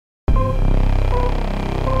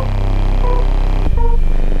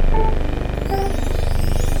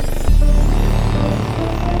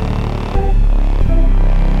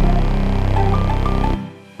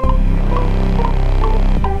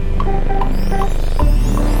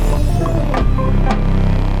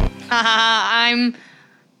I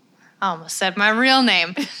almost said my real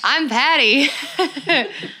name. I'm Patty.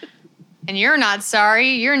 And you're not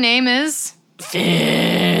sorry. Your name is...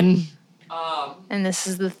 Finn. And this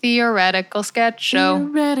is the Theoretical Sketch Show.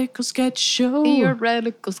 Theoretical Sketch Show.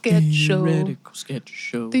 Theoretical Sketch Show. Theoretical Sketch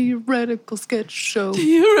Show. Theoretical Sketch Show.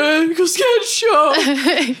 Theoretical Sketch Show.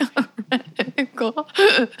 Theoretical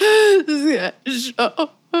Sketch Show.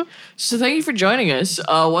 So thank you for joining us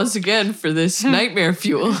once again for this nightmare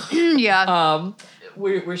fuel. Yeah.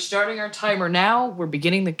 We're starting our timer now. We're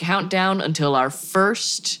beginning the countdown until our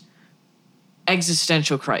first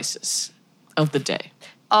existential crisis of the day.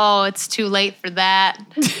 Oh, it's too late for that. On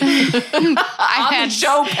the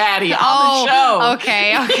show, Patty. On the show.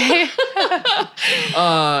 Okay.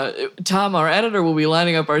 Tom, our editor, will be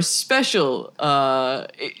lining up our special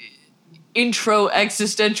intro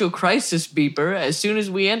existential crisis beeper as soon as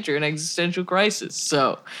we enter an existential crisis.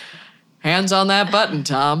 So, hands on that button,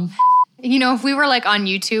 Tom. You know, if we were like on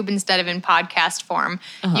YouTube instead of in podcast form,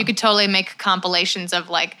 you could totally make compilations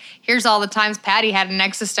of like, here's all the times Patty had an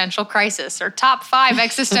existential crisis, or top 5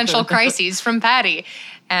 existential crises from Patty.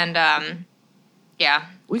 And yeah.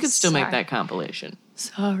 We could still make that compilation.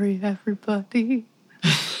 Sorry, everybody.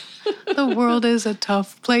 The world is a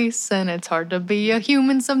tough place and it's hard to be a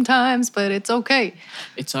human sometimes, but it's okay.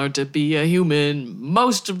 It's hard to be a human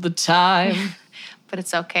most of the time. But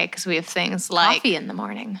it's okay because we have things like coffee in the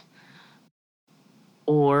morning.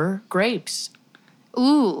 Or grapes.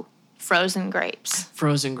 Ooh, frozen grapes.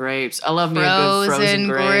 Frozen grapes. I love me a good frozen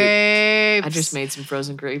grape. Grapes. I just made some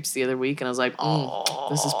frozen grapes the other week, and I was like,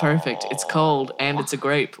 this is perfect. It's cold, and it's a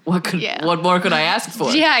grape. What more could I ask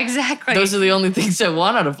for? Yeah, exactly. Those are the only things I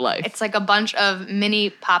want out of life. It's like a bunch of mini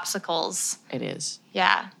popsicles. It is.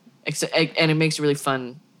 Yeah. And it makes a really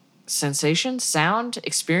fun sensation, sound,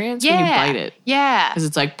 experience when you bite it. Yeah. Because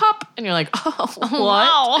it's like, pop, and you're like, oh, what?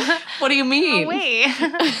 Wow. What do you mean? Oh, wait.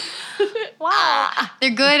 Wow.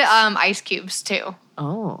 They're good ice cubes, too.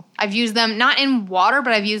 Oh. I've used them, not in water,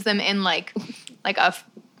 but I've used them in like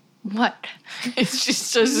what? It's just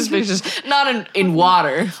so suspicious. Not in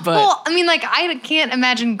water, but... Well, I mean, like, I can't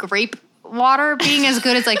imagine grape water being as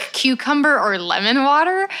good as, like, cucumber or lemon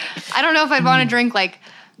water. I don't know if I'd want to drink, like...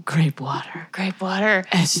 Grape water.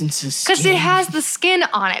 Essence of skin. Because it has the skin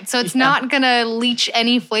on it, so it's not going to leach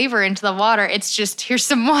any flavor into the water. It's just, here's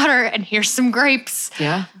some water and here's some grapes.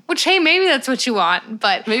 Yeah. Which, hey, maybe that's what you want,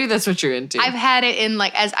 but... Maybe that's what you're into. I've had it in,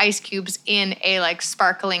 like, as ice cubes in a, like,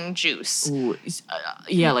 sparkling juice. Ooh,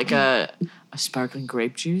 yeah, like a sparkling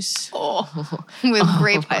grape juice. Oh, with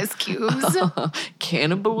grape ice cubes.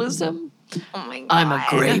 Cannibalism? Oh, my God. I'm a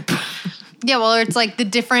grape. Yeah, well, it's like the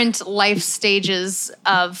different life stages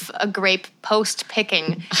of a grape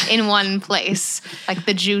post-picking in one place, like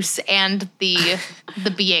the juice and the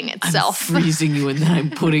being itself. I'm freezing you and then I'm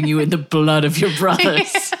putting you in the blood of your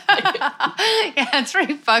brothers. Yeah, that's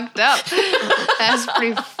pretty fucked up. That's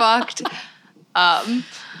pretty fucked up.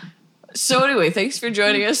 So anyway, thanks for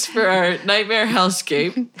joining us for our Nightmare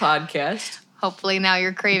Hellscape podcast. Hopefully now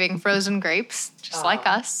you're craving frozen grapes, just like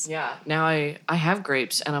us. Yeah. Now I have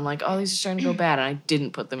grapes, and I'm like, oh, these are starting to go bad, and I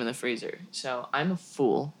didn't put them in the freezer. So I'm a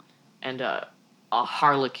fool and a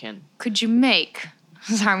harlequin. Could you make...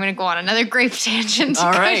 Sorry, I'm going to go on another grape tangent.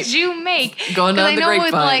 All right. Could you make... Going down the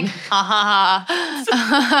grapevine. Like,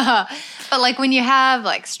 but like when you have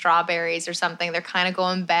like strawberries or something, they're kind of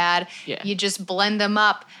going bad. Yeah. You just blend them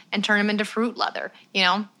up and turn them into fruit leather. You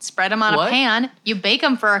know, spread them on a pan. You bake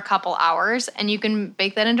them for a couple hours, and you can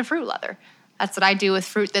bake that into fruit leather. That's what I do with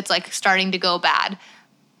fruit that's like starting to go bad,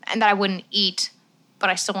 and that I wouldn't eat, but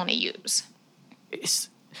I still want to use.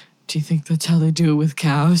 Do you think that's how they do it with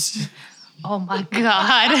cows? Oh my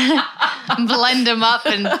God. Blend them up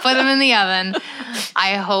and put them in the oven.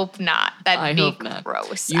 I hope not. That'd be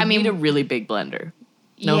gross. You need a really big blender.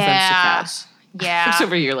 No offense to cows. Yeah. It's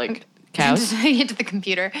over here like cows. Into the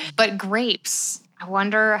computer. But grapes. I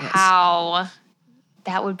wonder how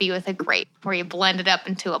that would be with a grape, where you blend it up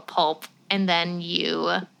into a pulp and then you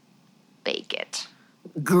bake it.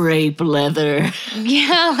 Grape leather.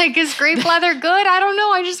 Yeah, like, is grape leather good? I don't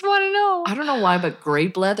know. I just want to know. I don't know why, but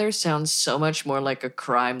grape leather sounds so much more like a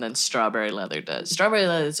crime than strawberry leather does. Strawberry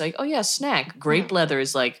leather is like, oh yeah, snack. Grape leather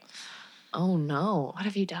is like, oh no. What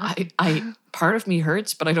have you done? I part of me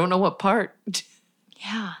hurts, but I don't know what part.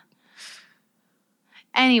 Yeah.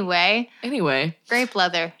 Anyway. Grape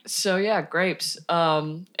leather. So yeah, grapes.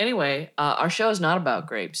 Anyway, our show is not about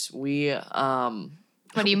grapes.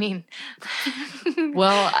 What do you mean?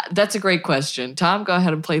 Well, that's a great question. Tom, go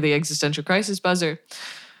ahead and play the existential crisis buzzer.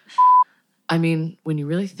 I mean, when you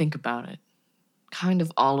really think about it, kind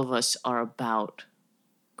of all of us are about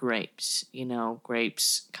grapes.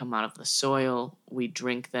 Grapes come out of the soil. We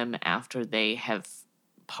drink them after they have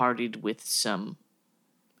partied with some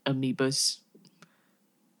amoebas.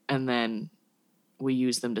 And then we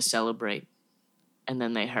use them to celebrate. And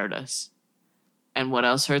then they hurt us. And what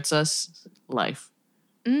else hurts us? Life.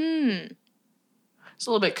 It's a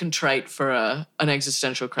little bit contrite for an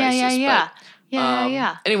existential crisis.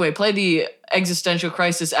 Yeah. Anyway, play the existential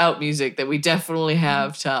crisis out music that we definitely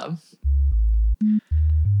have, Tom.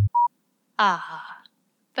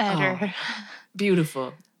 Better. Oh,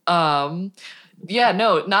 beautiful. Not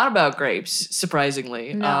about grapes,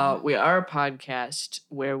 surprisingly. No. We are a podcast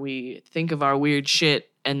where we think of our weird shit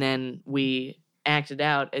and then we act it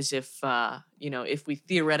out as if, if we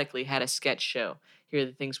theoretically had a sketch show, here are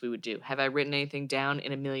the things we would do. Have I written anything down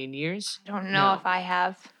in a million years? I don't know if I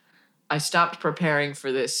have. I stopped preparing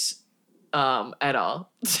for this at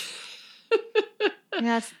all.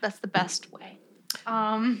 That's the best way.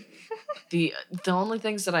 The only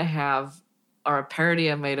things that I have are a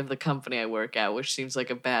parody I made of the company I work at, which seems like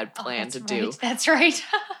a bad plan to do. That's right.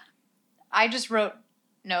 I just wrote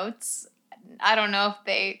notes. I don't know if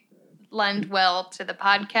they lend well to the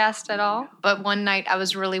podcast at all, but one night I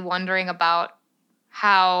was really wondering about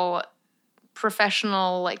how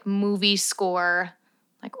professional movie score,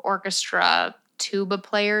 orchestra, tuba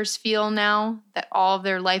players feel now that all of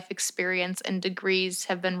their life experience and degrees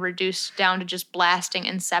have been reduced down to just blasting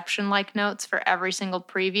Inception-like notes for every single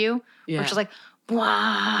preview, which is like,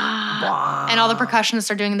 wah, and all the percussionists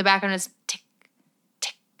are doing in the background is tick,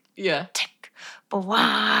 tick, tick,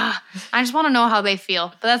 wah. I just want to know how they feel,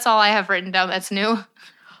 but that's all I have written down that's new.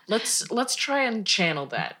 Let's try and channel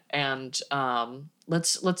that, and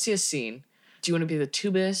let's see a scene. Do you want to be the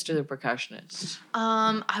tubaist or the percussionist?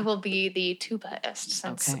 I will be the tubaist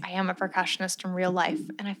since I am a percussionist in real life,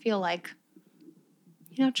 and I feel like,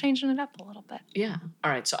 changing it up a little bit. Yeah.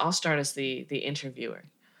 All right, so I'll start as the interviewer.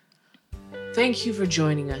 Thank you for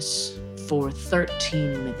joining us for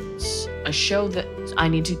 13 minutes. A show that I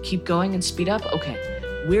need to keep going and speed up? Okay.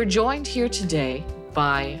 We're joined here today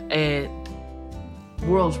by a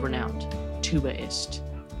world-renowned tubaist,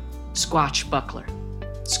 Squatch Buckler.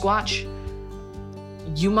 Squatch,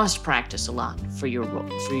 you must practice a lot for your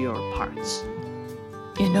parts.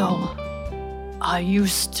 I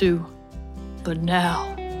used to, but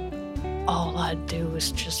now all I do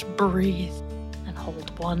is just breathe and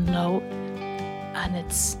hold one note, and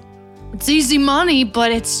it's easy money,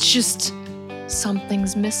 but it's just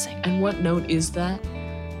something's missing. And what note is that?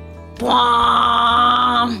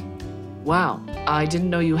 Bwam! Wow, I didn't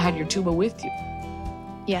know you had your tuba with you.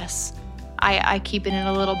 Yes. I keep it in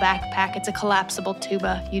a little backpack. It's a collapsible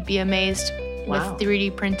tuba. You'd be amazed with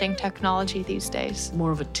 3D printing technology these days. More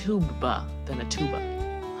of a tuba than a tuba.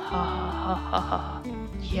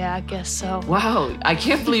 Yeah, I guess so. Wow, I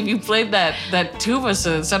can't believe you played that tuba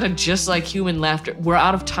so it sounded just like human laughter. We're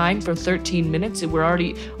out of time for 13 minutes and we're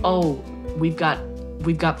already... Oh, we've got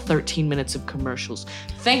 13 minutes of commercials.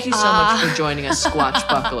 Thank you so much for joining us, Squatch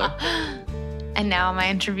Buckler. And now am I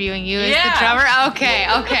interviewing you as the drummer? Okay.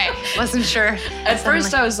 Wasn't sure. At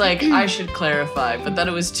first I was like, I should clarify, but then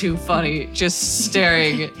it was too funny just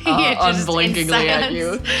staring unblinkingly at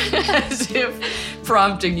you as if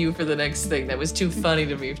prompting you for the next thing. That was too funny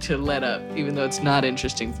to me to let up, even though it's not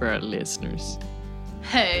interesting for our listeners.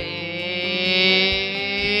 Hey,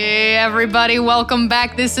 everybody, welcome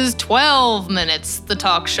back. This is 12 Minutes, the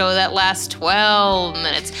talk show that lasts 12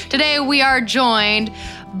 minutes. Today we are joined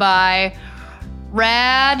by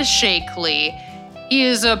Rad Shakely. He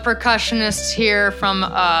is a percussionist here from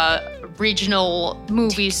a regional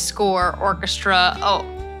movie score orchestra. Oh,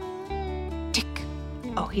 tick.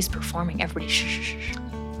 Oh, he's performing. Everybody, shh.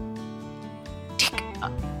 Tick.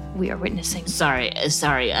 We are witnessing. Sorry.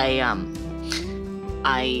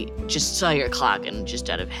 I just saw your clock and just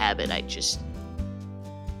out of habit, I guess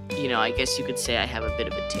you could say I have a bit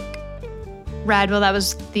of a tick. Rad, well, that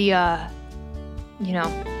was the,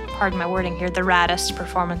 pardon my wording here, the raddest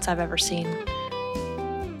performance I've ever seen.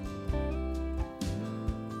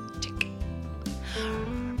 Tick.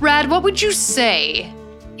 Rad, what would you say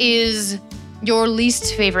is your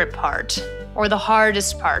least favorite part or the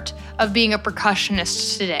hardest part of being a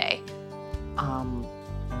percussionist today?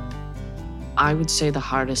 I would say the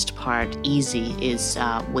hardest part, easy, is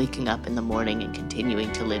waking up in the morning and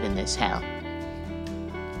continuing to live in this hell.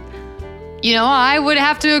 I would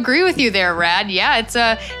have to agree with you there, Rad. Yeah,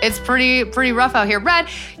 it's pretty rough out here. Rad,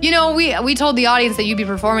 we told the audience that you'd be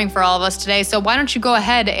performing for all of us today, so why don't you go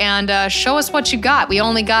ahead and show us what you got? We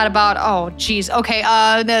only got about,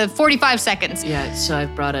 the 45 seconds. Yeah, so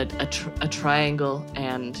I've brought a triangle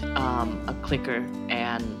and a clicker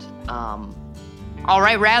and All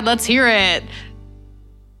right, Rad, let's hear it.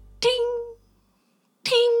 Ting,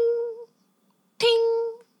 ting,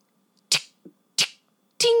 ting, tick, tick,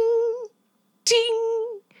 ting,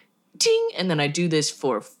 ting, ting. And then I do this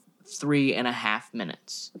for 3.5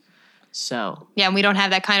 minutes. So. Yeah, and we don't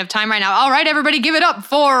have that kind of time right now. All right, everybody, give it up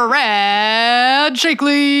for Rad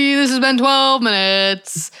Shakely. This has been 12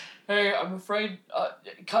 minutes. Hey, I'm afraid,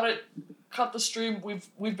 cut the stream.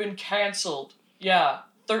 We've been canceled. Yeah,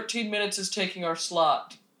 13 minutes is taking our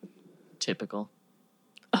slot. Typical.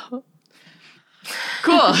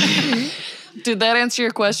 Cool. Did that answer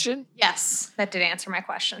your question? Yes, that did answer my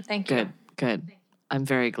question. Thank you. Good. I'm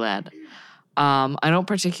very glad. I don't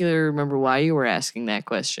particularly remember why you were asking that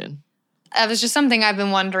question. That was just something I've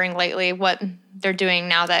been wondering lately, what they're doing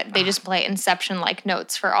now that they just play Inception-like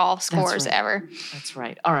notes for all scores ever. That's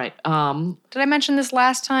right. All right. Did I mention this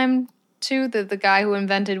last time, too? That the guy who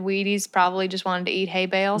invented Wheaties probably just wanted to eat hay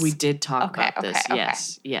bales? We did talk about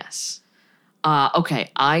this. Yes. Okay,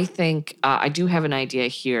 I think I do have an idea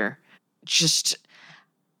here.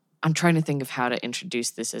 I'm trying to think of how to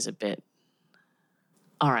introduce this as a bit.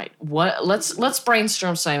 All right, let's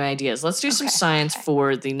brainstorm some ideas. Let's do some science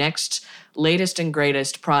for the next latest and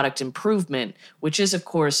greatest product improvement, which is, of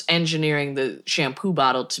course, engineering the shampoo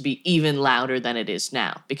bottle to be even louder than it is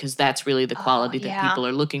now, because that's really the quality that people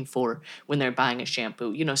are looking for when they're buying a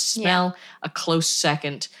shampoo. Smell a close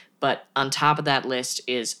second, but on top of that list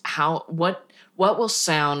is what will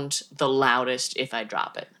sound the loudest if I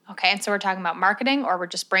drop it. Okay, and so we're talking about marketing, or we're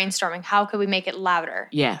just brainstorming how could we make it louder?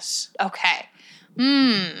 Yes. Okay.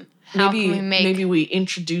 Maybe we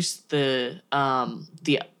introduce the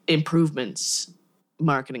improvements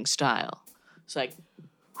marketing style. It's like,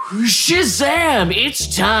 Shazam!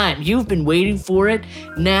 It's time. You've been waiting for it.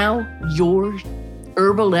 Now your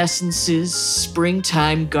Herbal Essences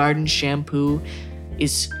springtime garden shampoo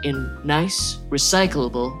is in nice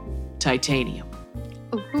recyclable titanium.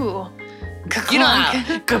 Ooh. You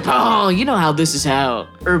know how this is how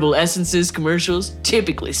Herbal Essences commercials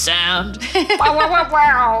typically sound.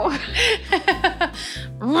 Wow.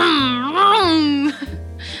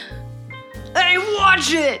 Hey,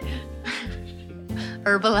 watch it.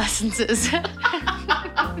 Herbal Essences.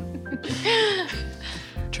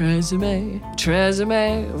 Tresemme.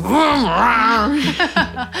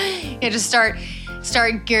 Yeah, just start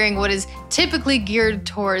gearing what is typically geared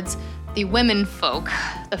towards the women folk,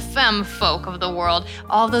 the femme folk of the world,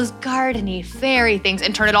 all those gardeny, fairy things,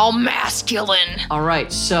 and turn it all masculine. All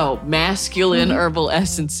right, so masculine herbal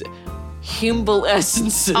essences. Himble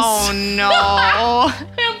essences. Oh no.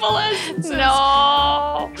 Himble essences.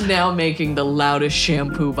 No. Now making the loudest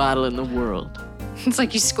shampoo bottle in the world. It's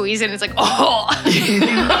like you squeeze it and it's like, oh.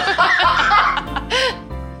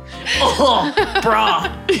 Oh, brah.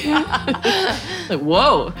 Like,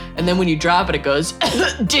 whoa. And then when you drop it, it goes,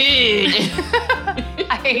 dude.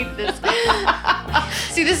 I hate this.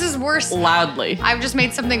 See, this is worse. Loudly. I've just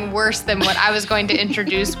made something worse than what I was going to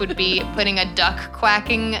introduce would be putting a duck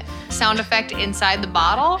quacking sound effect inside the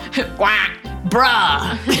bottle. Quack.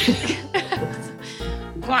 Brah.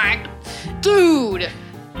 Quack. Dude.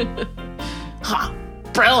 Ha.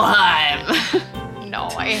 Purrlesque. No,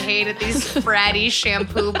 I hated these fratty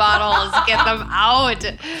shampoo bottles. Get them out.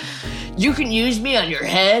 You can use me on your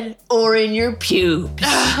head or in your pubes.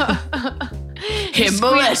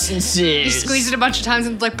 Himbo Essences. You squeeze it a bunch of times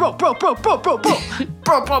and it's like, bro. Bro.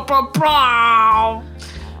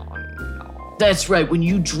 That's right, when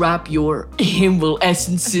you drop your Himbo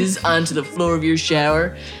Essences onto the floor of your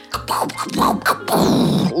shower,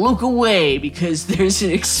 look away because there's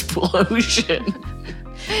an explosion.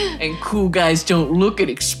 And cool guys don't look at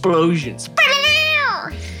explosions.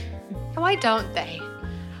 Why don't they?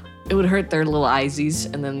 It would hurt their little eyesies,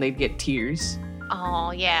 and then they'd get tears.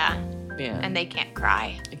 Oh, yeah. Yeah. And they can't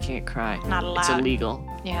cry. They can't cry. Not allowed. It's illegal.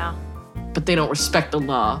 Yeah. But they don't respect the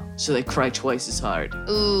law, so they cry twice as hard.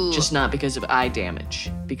 Ooh. Just not because of eye damage,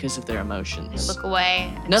 because of their emotions. They look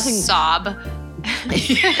away and Nothing. sob.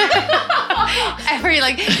 every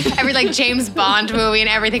James Bond movie and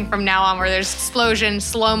everything from now on where there's explosion,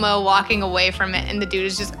 slow-mo, walking away from it, and the dude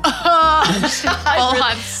is just full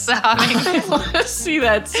on sobbing. I want to see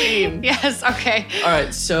that scene. Yes, okay. All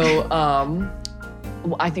right, so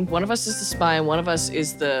I think one of us is the spy and one of us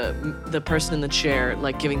is the person in the chair,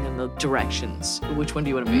 like giving them the directions. Which one do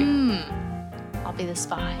you want to be? I'll be the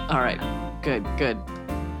spy. All right, good.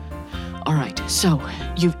 All right, so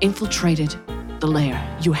you've infiltrated the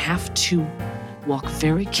lair. You have to walk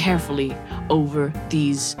very carefully over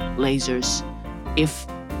these lasers. If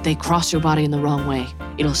they cross your body in the wrong way,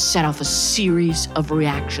 it'll set off a series of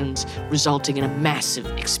reactions, resulting in a massive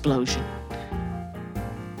explosion.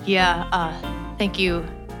 Yeah, Thank you,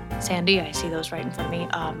 Sandy. I see those right in front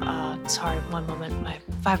of me. Sorry, one moment. My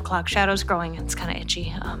 5 o'clock shadow's growing. It's kind of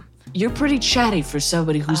itchy. You're pretty chatty for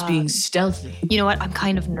somebody who's being stealthy. You know what? I'm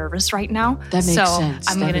kind of nervous right now. That makes sense.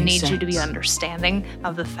 I'm That going to makes need you to be sense. understanding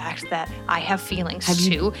of the fact that I have feelings Have too.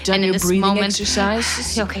 you done and in your this breathing moment,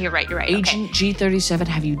 exercises? Okay, you're right. Okay. Agent G37,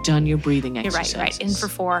 have you done your breathing You're exercises? right. In for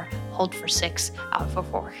 4, hold for 6, out for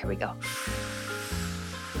 4. Here we go.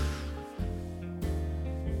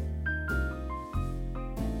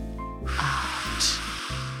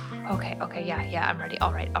 Okay, yeah, I'm ready.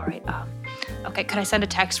 All right. Okay, could I send a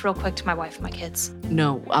text real quick to my wife and my kids?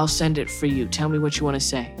 No, I'll send it for you. Tell me what you want to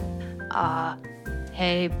say.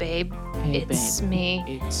 Hey, babe. Hey, It's babe.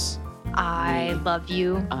 me. I me. love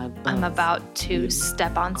you. I'm about to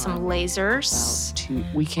step on some lasers.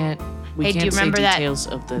 We can't Hey, do you say remember that- details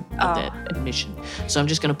of the admission. So I'm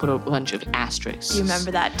just gonna put a bunch of asterisks. Do you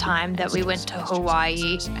remember that time that we went to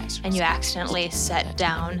Hawaii and you accidentally set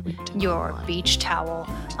down your beach towel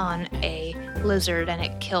on a lizard and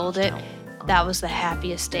it killed it? That was the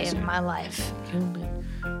happiest day of my life. Killed it.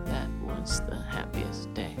 That was the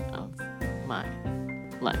happiest day of my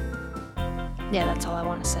life. Yeah, that's all I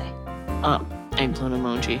want to say. Eggplant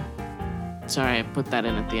emoji. Sorry, I put that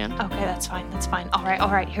in at the end. Okay, that's fine. All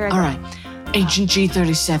right, here I go. All right, Agent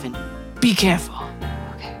G37, be careful.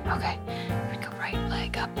 Okay. Here we go. Right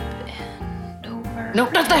leg up and over. No,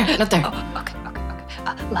 not there. Oh, okay.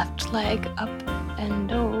 Left leg up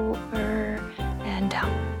and over and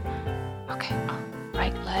down. Okay.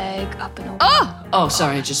 Right leg up and over. Oh,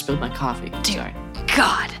 sorry, I just spilled my coffee. Dear Sorry.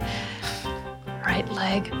 God. Right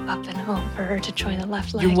leg up and over to join the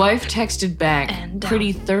left leg. Your wife texted back, And down.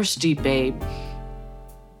 pretty thirsty, babe.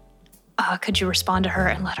 Could you respond to her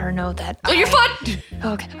and let her know that? Oh, you're fine.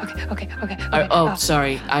 Okay.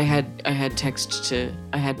 Sorry, I had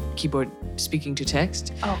keyboard speaking to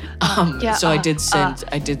text. Yeah. So I did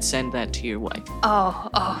send that to your wife.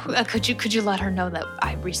 Could you let her know that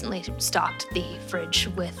I recently stocked the fridge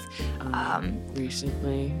with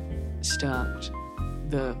Recently stocked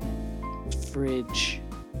the fridge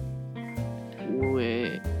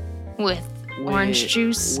with orange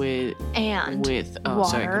juice with and oh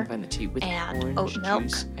sorry, I water couldn't find the tea with and orange oat milk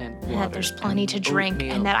juice and water and that there's plenty to drink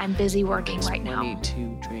oatmeal. and that I'm busy working There's right plenty now.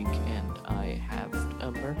 to drink and I have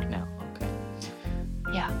a Merc now. Okay.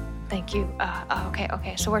 Yeah, thank you.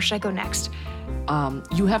 Okay. So where should I go next?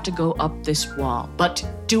 You have to go up this wall, but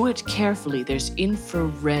do it carefully. There's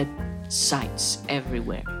infrared sights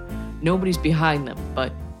everywhere. Nobody's behind them,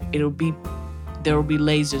 but there will be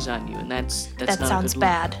lasers on you, and that's That not sounds a good look.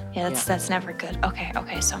 bad. Yeah, that's never good. Okay.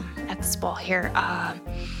 So I'm at this wall here.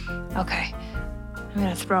 Okay. I'm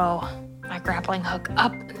gonna throw my grappling hook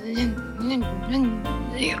up.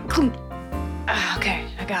 Okay,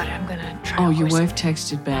 I got it. I'm gonna try. Oh, to your horse it. wife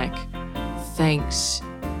texted back. Thanks.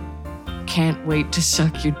 Can't wait to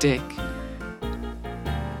suck your dick.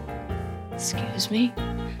 Excuse me.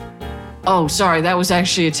 Oh, sorry, that was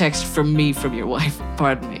actually a text from me from your wife.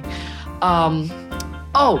 Pardon me.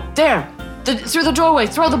 Oh, there! Through the doorway,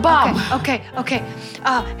 throw the bomb! Okay.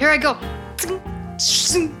 Here I go.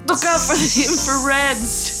 Look out for the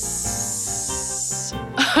infrareds!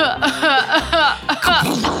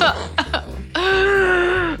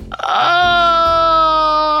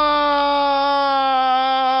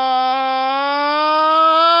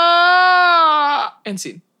 And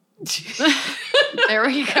scene. There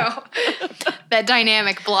we go. That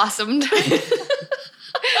dynamic blossomed.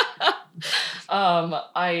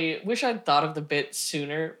 I wish I'd thought of the bit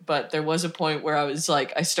sooner, but there was a point where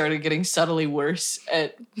I started getting subtly worse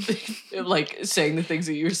at like saying the things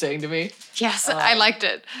that you were saying to me. Yes, I liked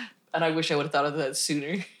it. And I wish I would have thought of that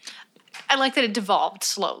sooner. I like that it devolved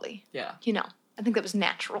slowly. Yeah. I think that was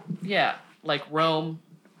natural. Yeah. Like Rome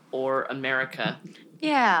or America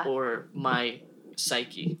Yeah. or my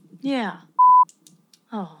psyche. Yeah.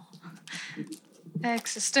 Oh.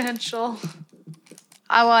 Existential.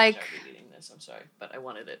 I like Sorry, reading this. I'm sorry, but I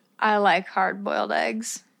wanted it. hard-boiled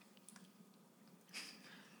eggs.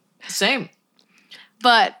 Same.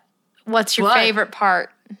 But what's your But- favorite part?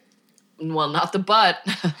 Well, not the butt.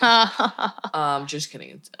 Just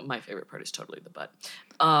kidding. My favorite part is totally the butt.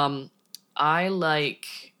 I like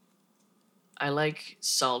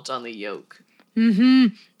salt on the yolk.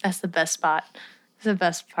 That's the best spot. It's the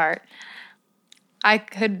best part. I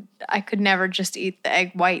could never just eat the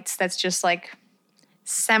egg whites. That's just like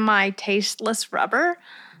semi-tasteless rubber.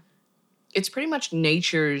 It's pretty much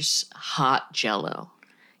nature's hot Jell-O.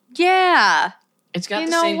 Yeah, It's got You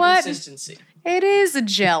the know same what? consistency. it is a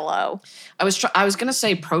Jell-O. I was gonna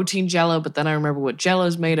say protein Jell-O, but then I remember what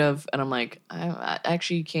Jell-O's made of, and I'm like, I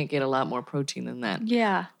actually can't get a lot more protein than that.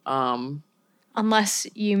 Yeah. unless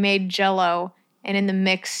you made Jell-O and in the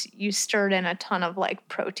mix you stirred in a ton of like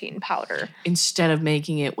protein powder. Instead of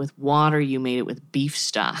making it with water, you made it with beef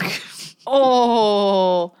stock.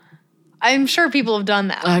 Oh, I'm sure people have done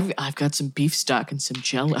that. I've got some beef stock and some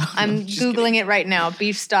Jell-O. I'm Googling it right now.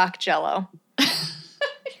 Beef stock Jell-O. You're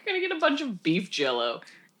going to get a bunch of beef Jell-O.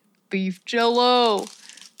 Beef Jell-O.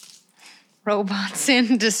 Robots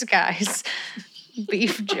in disguise.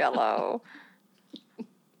 Beef Jell-O.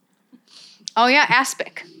 Oh, yeah,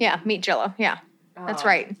 aspic. Yeah, meat Jell-O. Yeah, that's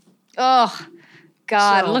right. Oh,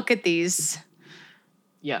 God, So- look at these.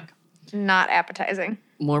 Yuck. Not appetizing.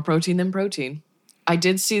 More protein than protein. I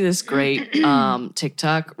did see this great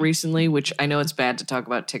TikTok recently, which I know it's bad to talk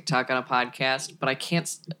about TikTok on a podcast, but I can't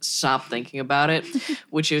stop thinking about it,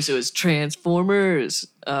 which is it was Transformers,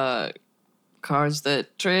 cars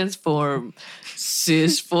that transform,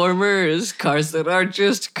 cisformers, cars that are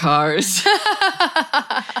just cars.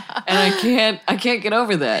 And I can't get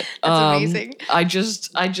over that. That's amazing. I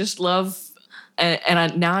just love,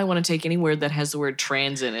 now I want to take any word that has the word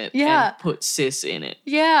trans in it and put cis in it.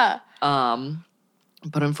 Yeah.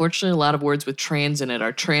 But unfortunately, a lot of words with trans in it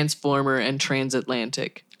are transformer and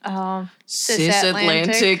transatlantic.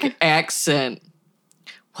 Cisatlantic accent.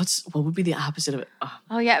 What would be the opposite of it?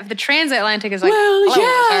 Oh, yeah. If the transatlantic is like, well, hello,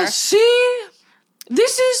 yeah, sir. see?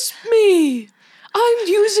 This is me. I'm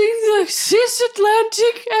using the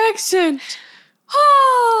cisatlantic accent.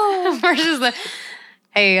 Oh. Versus the,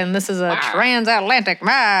 hey, and this is a transatlantic,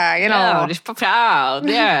 Just put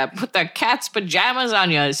the cat's pajamas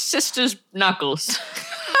on your sister's knuckles.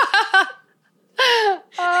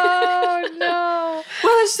 Oh, no.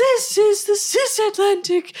 Well, this is the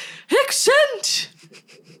cisatlantic accent.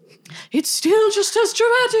 It's still just as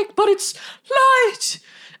dramatic, but it's light.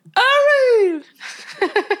 Airy.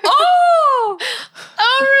 Oh!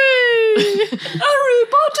 Ari! Harry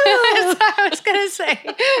Potter! That's what I was going to say.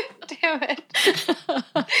 Damn it.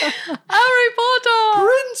 Harry Potter!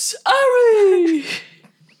 Prince Harry!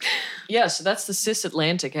 Yeah, so that's the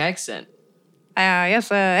cisatlantic accent. Yes,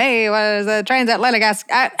 hey, what is the transatlantic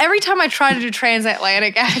accent? Every time I try to do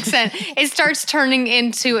transatlantic accent, it starts turning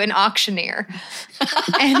into an auctioneer.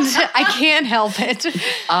 And I can't help it.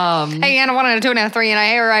 Hey, and a 1 and a 2 and a 3 and a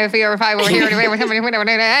hair, I feel 5 over here,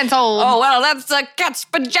 and so. Oh, well, that's the cat's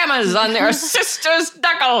pajamas on their sister's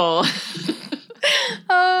knuckle.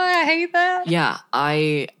 Oh, I hate that. Yeah,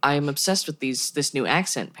 I'm obsessed with this new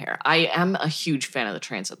accent pair. I am a huge fan of the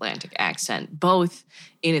transatlantic accent, both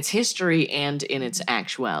in its history and in its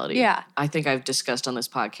actuality. Yeah. I think I've discussed on this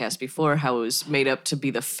podcast before how it was made up to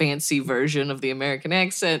be the fancy version of the American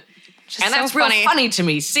accent. And that's real funny to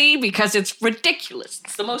me, see? Because it's ridiculous.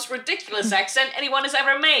 It's the most ridiculous accent anyone has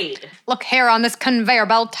ever made. Look here on this conveyor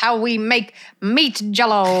belt how we make meat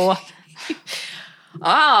Jell-O.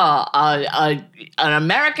 An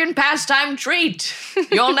American pastime treat.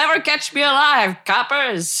 You'll never catch me alive,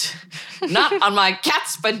 coppers. Not on my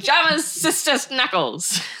cat's pajamas, sister's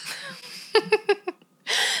knuckles.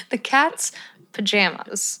 The cat's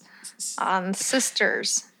pajamas on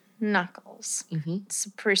sister's knuckles. Mm-hmm. It's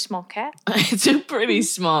a pretty small cat. It's a pretty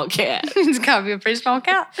small cat. It's gotta be a pretty small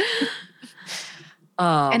cat.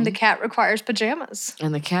 And the cat requires pajamas.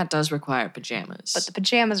 And the cat does require pajamas. But the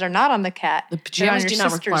pajamas are not on the cat. The pajamas They're on do your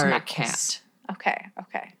not sister's require knuckles. a cat.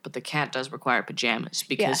 Okay. But the cat does require pajamas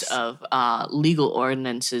because Yes. of legal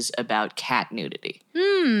ordinances about cat nudity.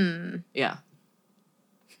 Yeah.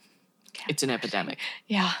 It's an epidemic.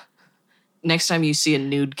 Yeah. Next time you see a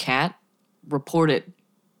nude cat, report it.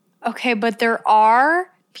 Okay, but there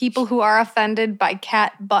are people who are offended by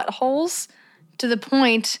cat buttholes to the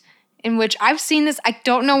point in which I've seen this. I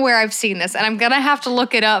don't know where I've seen this, and I'm going to have to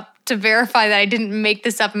look it up to verify that I didn't make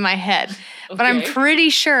this up in my head. But I'm pretty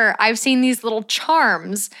sure I've seen these little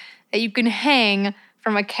charms that you can hang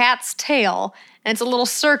from a cat's tail, and it's a little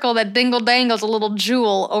circle that dingle-dangles a little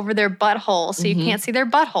jewel over their butthole so you can't see their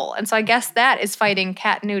butthole. And so I guess that is fighting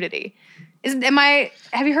cat nudity.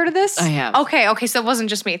 Have you heard of this? I have. Okay, so it wasn't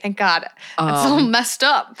just me, thank God. That's a little messed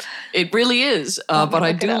up. It really is, but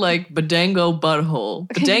I do like bedango butthole.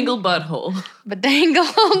 Bedangle butthole.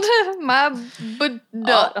 Bedangled my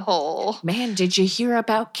butthole. Man, did you hear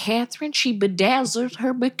about Catherine? She bedazzled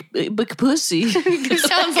her pussy. It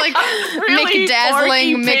sounds like Really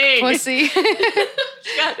McDazzling porky pig. McPussy.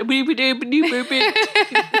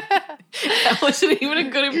 That wasn't even a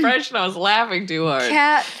good impression. I was laughing too hard.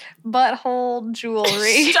 Cat butthole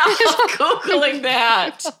jewelry. Stop Googling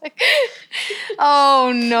that.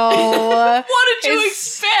 Oh no. What did you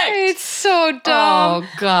expect? It's so dumb. Oh,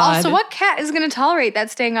 God. Also, what cat is going to tolerate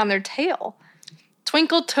that staying on their tail?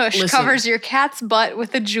 Twinkle Tush Listen. covers your cat's butt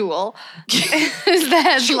with a jewel. Is the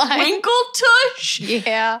headline. Twinkle Tush?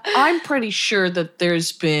 Yeah. I'm pretty sure that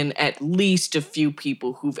there's been at least a few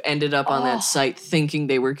people who've ended up on that site thinking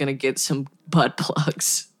they were going to get some butt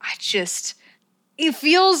plugs. It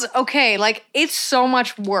feels okay. Like, it's so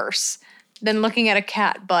much worse than looking at a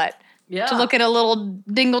cat butt. Yeah. To look at a little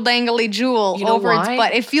dingle-dangly jewel over its why?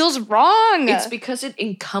 butt. It feels wrong. It's because it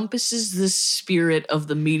encompasses the spirit of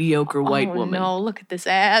the mediocre white woman. No, look at this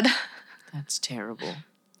ad. That's terrible.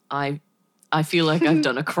 I feel like I've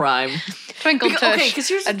done a crime. Twinkle Tush. Okay, because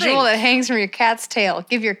here's the a thing. jewel that hangs from your cat's tail.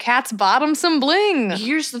 Give your cat's bottom some bling.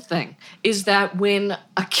 Here's the thing, is that when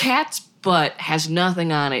a cat's butt has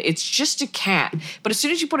nothing on it, it's just a cat. But as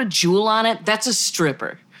soon as you put a jewel on it, that's a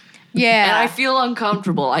stripper. Yeah. And I feel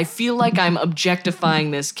uncomfortable. I feel like I'm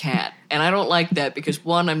objectifying this cat. And I don't like that because,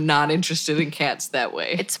 one, I'm not interested in cats that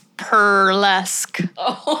way. It's Purrlesque.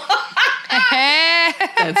 Oh.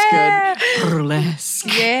 That's good.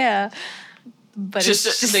 Purrlesque. Yeah. But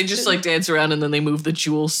They just like dance around and then they move the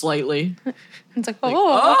jewel slightly. It's like,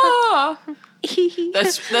 Oh.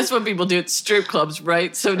 That's what people do at strip clubs,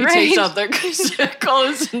 right? Somebody takes off their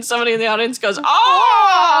clothes and somebody in the audience goes,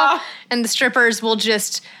 oh! And the strippers will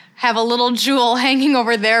just have a little jewel hanging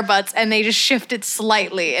over their butts and they just shift it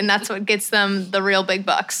slightly. And that's what gets them the real big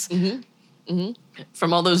bucks. Mm-hmm. Mm-hmm.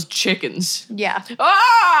 From all those chickens. Yeah.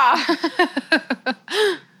 Ah!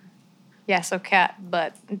 Yeah, so cat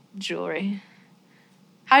butt jewelry.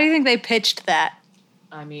 How do you think they pitched that?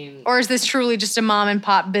 I mean... Or is this truly just a mom and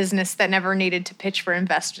pop business that never needed to pitch for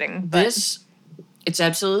investing? It's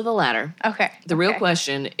absolutely the latter. Okay. The real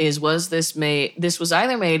question is, this was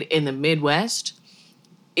either made in the Midwest,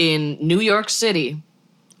 in New York City,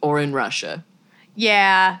 or in Russia?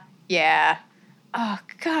 Yeah. Oh,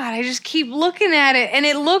 God, I just keep looking at it, and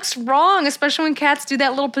it looks wrong, especially when cats do that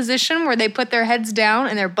little position where they put their heads down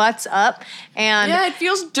and their butts up. And yeah, it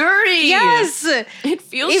feels dirty. Yes. It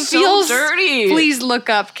feels so dirty. Please look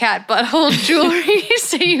up cat butthole jewelry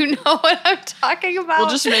so you know what I'm talking about. We'll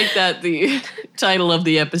just make that the title of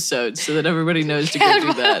the episode so that everybody knows to go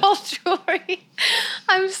do that. Cat butthole jewelry.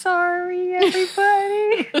 I'm sorry,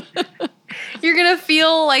 everybody. You're going to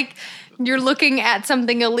feel like you're looking at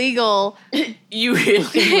something illegal. You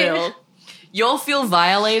really will. You'll feel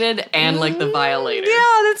violated and like the violator.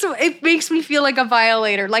 Yeah, it makes me feel like a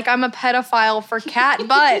violator. Like I'm a pedophile for cat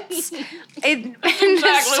butts. That's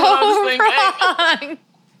exactly so what I was thinking. Wrong.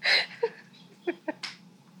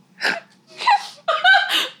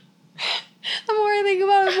 The more I think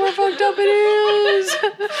about it, the more fucked up it is.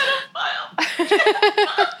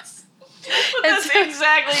 But that's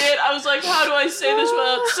exactly it. I was like, how do I say this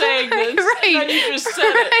without saying this? Right. And you just said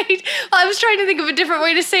it. Well, I was trying to think of a different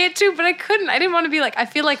way to say it too, but I couldn't. I didn't want to be like, I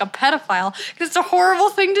feel like a pedophile, because it's a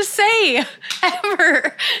horrible thing to say,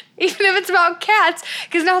 ever. Even if it's about cats,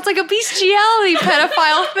 because now it's like a bestiality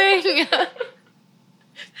pedophile thing.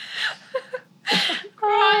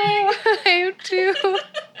 Oh, I am too.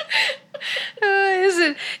 Is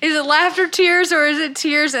it laughter tears or is it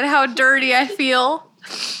tears at how dirty I feel?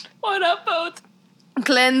 Why not both?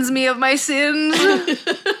 Cleanse me of my sins.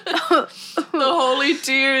 The holy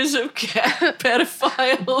tears of cat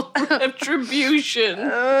pedophile retribution.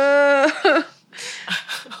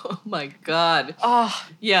 Oh my God. Oh.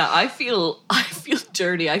 Yeah, I feel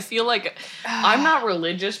dirty. I feel like I'm not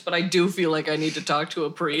religious, but I do feel like I need to talk to a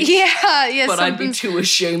priest. Yeah. But I'd be too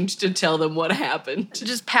ashamed to tell them what happened.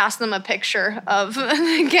 Just pass them a picture of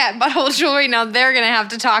the cat butthole jewelry. Now they're going to have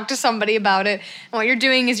to talk to somebody about it. And what you're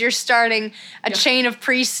doing is you're starting a chain of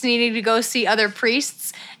priests needing to go see other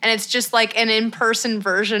priests. And it's just like an in-person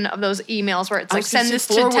version of those emails where it's like, send this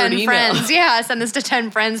to 10 friends. Yeah, send this to 10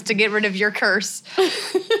 friends to get rid of your curse.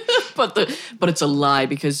 But it's a lie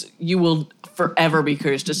because you will forever be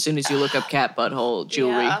cursed as soon as you look up cat butthole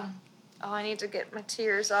jewelry. Yeah. Oh, I need to get my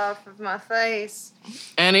tears off of my face.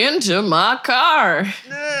 And into my car.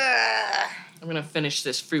 Ugh. I'm going to finish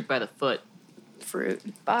this fruit by the foot. Fruit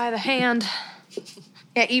by the hand.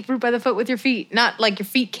 Yeah, eat fruit by the foot with your feet. Not like your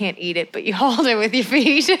feet can't eat it, but you hold it with your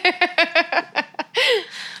feet.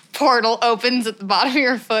 Portal opens at the bottom of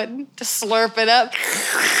your foot to slurp it up.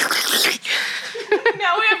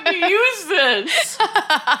 Now we have to use this.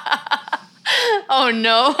 Oh,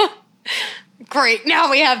 no. Great,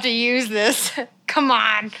 now we have to use this. Come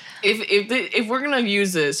on. If we're going to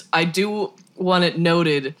use this, I do want it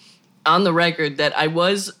noted on the record that I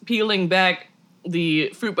was peeling back the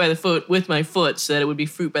fruit by the foot with my foot so that it would be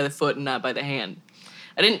fruit by the foot and not by the hand.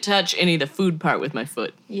 I didn't touch any of the food part with my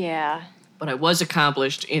foot. Yeah. But I was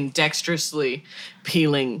accomplished in dexterously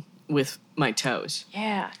peeling with my toes.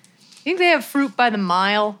 Yeah. You think they have fruit by the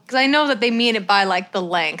mile? Because I know that they mean it by, like, the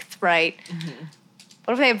length, right? Mm-hmm.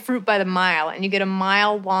 What if they have fruit by the mile and you get a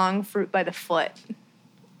mile-long fruit by the foot?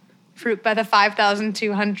 Fruit by the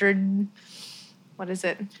 5,200... What is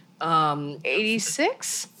it?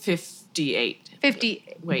 86? 58.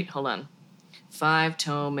 50. Wait, hold on. 5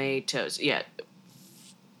 tomatoes. Yeah.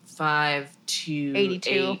 5 to 82.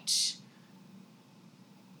 8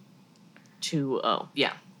 to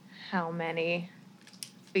yeah. How many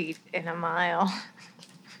feet in a mile?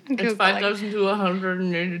 It's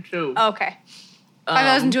 5,282. Okay.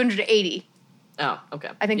 5,280. Oh, okay.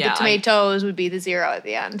 I think the tomatoes would be the 0 at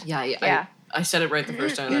the end. Yeah. I said it right the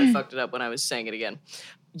first time and I fucked it up when I was saying it again.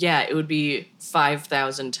 Yeah, it would be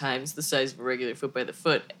 5,000 times the size of a regular foot by the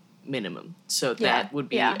foot minimum. So that would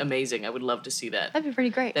be amazing. I would love to see that. That'd be pretty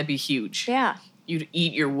great. That'd be huge. Yeah. You'd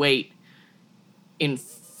eat your weight in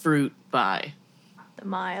fruit by the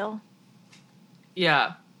mile.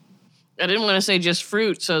 Yeah. I didn't want to say just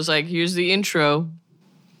fruit, so I was like, here's the intro.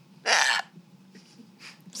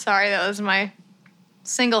 Sorry, that was my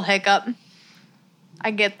single hiccup. I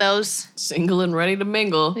get those. Single and ready to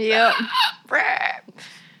mingle. Yep.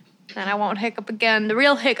 And I won't hiccup again. The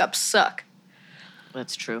real hiccups suck.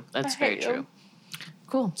 That's true. That's very true.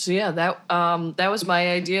 Cool. So yeah, that was my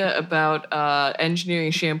idea about engineering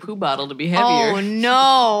a shampoo bottle to be heavier. Oh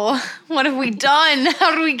no! What have we done?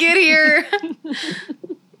 How did we get here?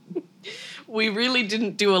 We really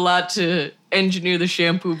didn't do a lot to engineer the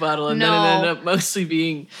shampoo bottle, and then it ended up mostly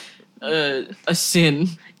being a sin.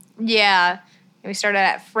 Yeah. We started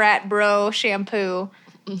at frat bro shampoo.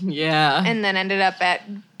 Yeah. And then ended up at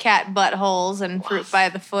cat buttholes and fruit by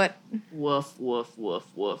the foot. Woof, woof, woof,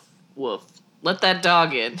 woof, woof. Let that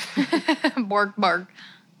dog in. Bark, bark.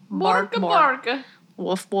 Bark, bark.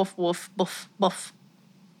 Woof, woof, woof, boof, boof.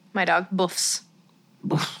 My dog boofs.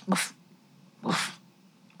 Boof, boof, boof.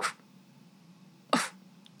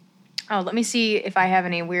 Oh, let me see if I have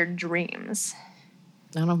any weird dreams.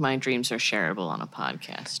 None of my dreams are shareable on a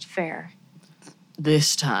podcast. Fair.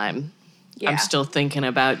 This time, I'm still thinking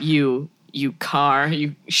about you car,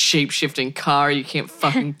 you shape-shifting car. You can't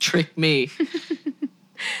fucking trick me.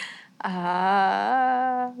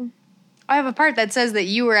 I have a part that says that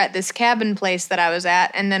you were at this cabin place that I was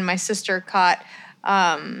at, and then my sister caught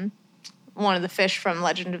one of the fish from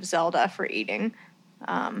Legend of Zelda for eating.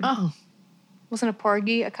 Wasn't a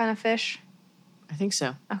porgy a kind of fish? I think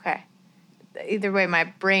so. Okay. Either way,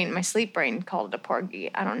 my sleep brain called it a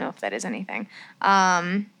porgy. I don't know if that is anything.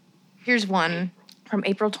 Here's one from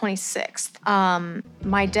April 26th.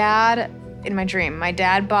 My dad, in my dream, my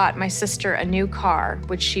dad bought my sister a new car,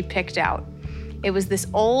 which she picked out. It was this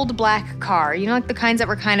old black car. You know, like the kinds that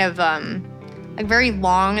were kind of like very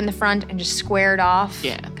long in the front and just squared off.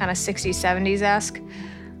 Yeah. Kind of 60s, 70s-esque.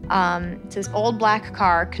 It's this old black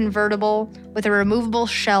car, convertible, with a removable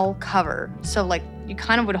shell cover. So, like, you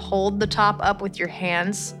kind of would hold the top up with your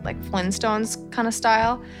hands, like Flintstones kind of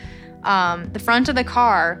style. The front of the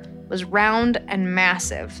car was round and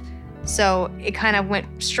massive. So it kind of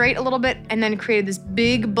went straight a little bit and then created this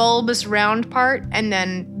big bulbous round part, and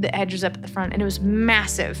then the edge was up at the front, and it was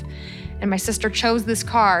massive. And my sister chose this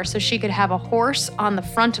car so she could have a horse on the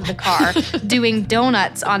front of the car doing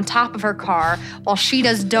donuts on top of her car while she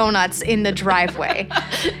does donuts in the driveway.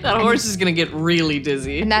 That horse is going to get really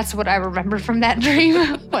dizzy. And that's what I remember from that dream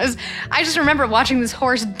was I just remember watching this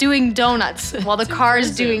horse doing donuts while the car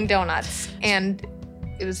is doing donuts. And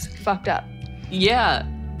it was fucked up. Yeah,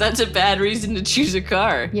 that's a bad reason to choose a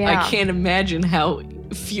car. Yeah. I can't imagine how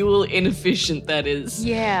fuel inefficient that is.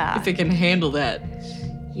 Yeah. If it can handle that.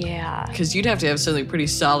 Yeah. Because you'd have to have something pretty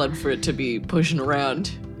solid for it to be pushing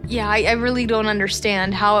around. Yeah, I really don't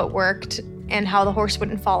understand how it worked and how the horse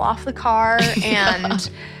wouldn't fall off the car. And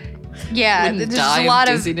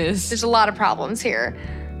there's a lot of problems here.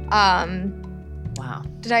 Wow.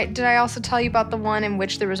 Did I also tell you about the one in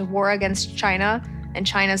which there was a war against China and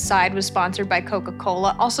China's side was sponsored by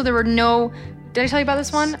Coca-Cola? Also, there were no... Did I tell you about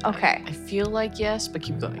this one? Okay. I feel like yes, but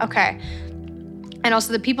keep going. Okay. And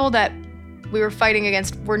also the people that we were fighting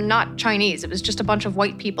against were not Chinese. It was just a bunch of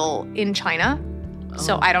white people in China. Oh.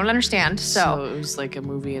 So I don't understand. So it was like a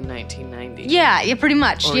movie in 1990. Yeah, pretty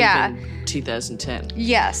much. Or yeah. Even 2010.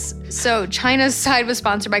 Yes. So China's side was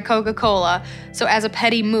sponsored by Coca-Cola. So as a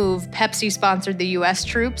petty move, Pepsi sponsored the U.S.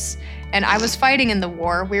 troops. and I was fighting in the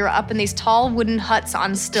war. We were up in these tall wooden huts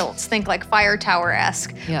on stilts, think like fire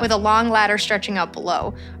tower-esque, with a long ladder stretching out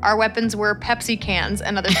below. Our weapons were Pepsi cans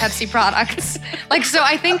and other Pepsi products. So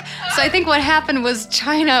I think what happened was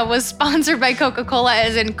China was sponsored by Coca-Cola,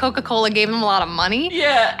 as in Coca-Cola gave them a lot of money.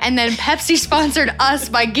 Yeah. And then Pepsi sponsored us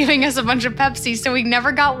by giving us a bunch of Pepsi, so we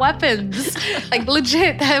never got weapons.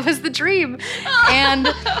 Legit, that was the dream. And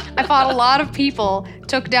I fought a lot of people,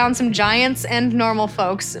 took down some giants and normal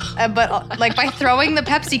folks, but by throwing the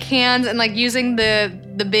Pepsi cans and using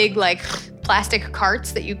the big plastic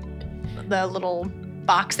carts the little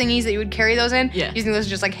box thingies that you would carry those in, using those to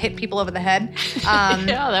just hit people over the head.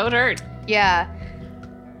 Yeah, that would hurt. Yeah.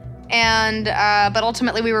 And but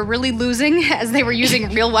ultimately we were really losing as they were using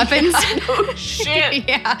real weapons. Oh shit.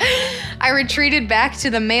 Yeah. I retreated back to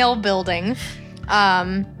the mail building,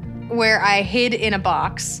 where I hid in a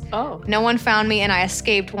box. Oh. No one found me, and I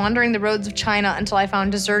escaped, wandering the roads of China until I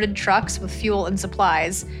found deserted trucks with fuel and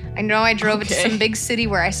supplies. I know I drove it to some big city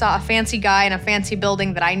where I saw a fancy guy in a fancy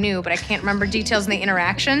building that I knew, but I can't remember details in the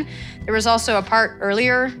interaction. There was also a part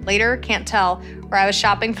later, can't tell, where I was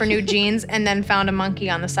shopping for new jeans and then found a monkey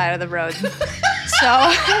on the side of the road.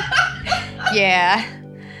 So, yeah.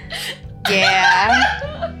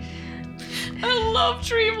 I love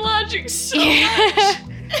dream logic so much.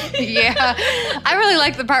 Yeah. I really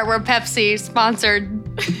like the part where Pepsi sponsored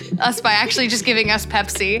us by actually just giving us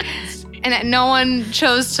Pepsi. And that no one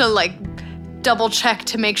chose to double check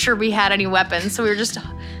to make sure we had any weapons. So we were just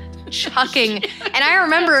chucking. And I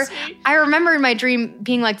remember in my dream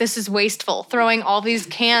being like, this is wasteful, throwing all these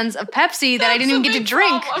cans of Pepsi that I didn't even get to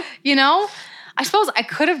drink. Problem. I suppose I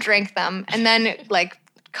could have drank them and then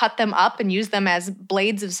cut them up and use them as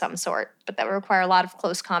blades of some sort, but that would require a lot of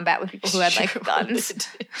close combat with people who had guns.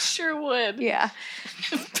 Sure would. Yeah.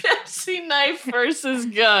 Pepsi knife versus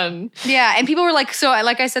gun. Yeah, and people were so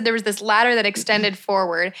like I said, there was this ladder that extended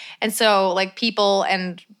forward, and so people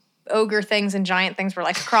and ogre things and giant things were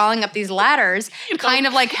crawling up these ladders, kind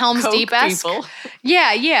of like Helm's Deep-esque. People.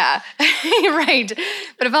 Yeah. Right.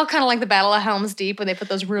 But it felt kind of like the Battle of Helm's Deep when they put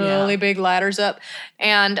those really big ladders up.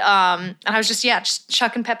 And I was just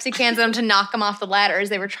chucking Pepsi cans at them to knock them off the ladders.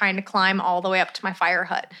 They were trying to climb all the way up to my fire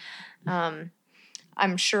hut.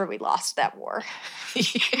 I'm sure we lost that war.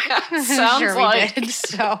 Yeah, sounds sure like. we did.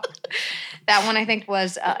 So that one I think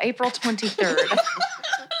was April 23rd.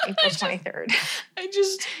 April 23rd.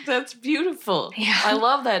 That's beautiful. Yeah. I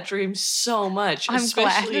love that dream so much. I'm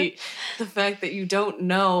especially glad. the fact that you don't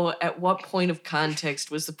know at what point of context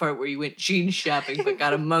was the part where you went jean shopping but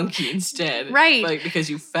got a monkey instead. Right. Because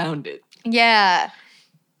you found it. Yeah.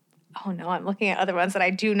 Oh no, I'm looking at other ones that I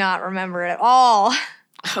do not remember at all.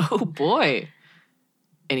 Oh boy.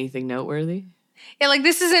 Anything noteworthy? Yeah,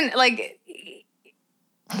 this isn't okay,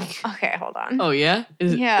 hold on. Oh yeah?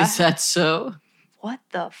 Is that so? What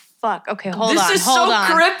the fuck? Okay, hold on. This is so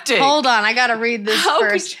cryptic. Hold on, I gotta read this How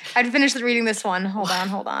first. I'd finished reading this one. Hold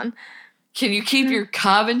on. Can you keep your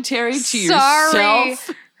commentary to Sorry.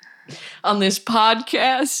 yourself on this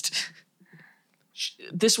podcast?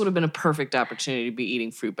 This would have been a perfect opportunity to be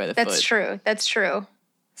eating fruit by the foot. That's true.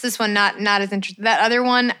 This one not as interesting. That other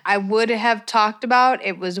one I would have talked about.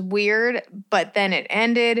 It was weird, but then it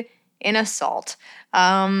ended in assault.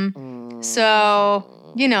 So,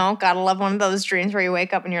 gotta love one of those dreams where you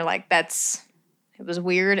wake up and you're like, it was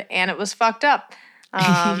weird and it was fucked up.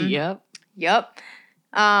 Yep.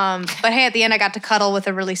 But hey, at the end I got to cuddle with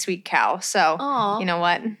a really sweet cow. So, Aww. You know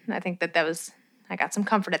what? I think I got some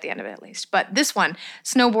comfort at the end of it at least. But this one,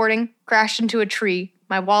 snowboarding, crashed into a tree,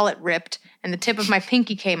 my wallet ripped, and the tip of my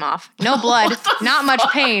pinky came off. No blood, not much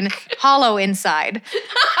pain, hollow inside.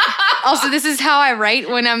 Also, this is how I write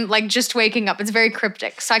when I'm just waking up. It's very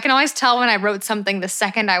cryptic. So I can always tell when I wrote something the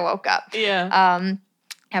second I woke up. Yeah.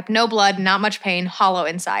 Yep, no blood, not much pain, hollow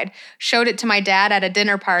inside. Showed it to my dad at a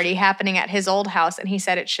dinner party happening at his old house, and he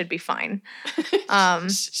said it should be fine.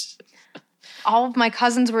 All of my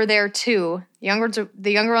cousins were there too.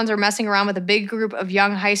 The younger ones were messing around with a big group of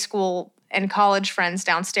young high school and college friends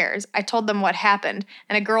downstairs. I told them what happened,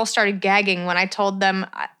 and a girl started gagging when I told them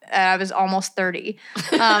I was almost 30.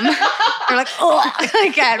 They're like, oh,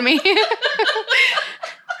 at me.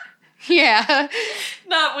 Yeah.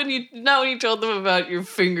 Not when you told them about your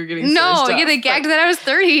finger getting sliced off. No, yeah, they gagged that I was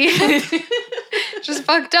 30. Just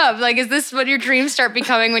fucked up. Is this what your dreams start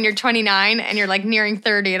becoming when you're 29 and you're nearing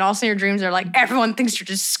 30, and also your dreams are everyone thinks you're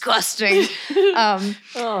disgusting.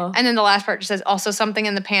 And then the last part just says also something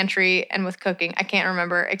in the pantry and with cooking. I can't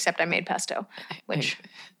remember except I made pesto, which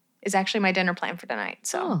is actually my dinner plan for tonight.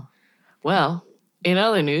 So, well, in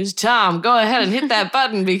other news, Tom, go ahead and hit that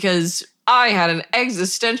button because I had an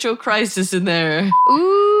existential crisis in there.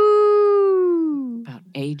 Ooh.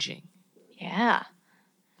 aging. Yeah.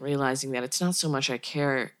 Realizing that it's not so much I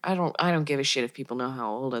care. I don't give a shit if people know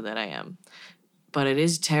how old that I am. But it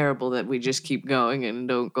is terrible that we just keep going and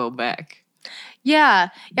don't go back. Yeah.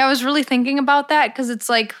 Yeah, I was really thinking about that because it's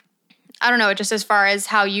like, I don't know, just as far as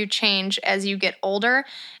how you change as you get older.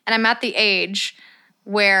 And I'm at the age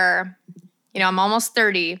where, I'm almost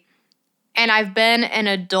 30 and I've been an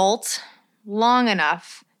adult long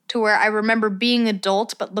enough to where I remember being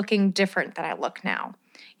adult but looking different than I look now.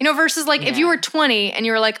 Versus like if you were 20 and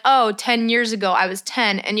you were like, 10 years ago I was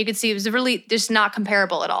 10, and you could see it was really just not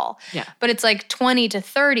comparable at all. Yeah. But it's like 20 to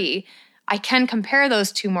 30, I can compare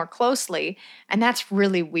those two more closely, and that's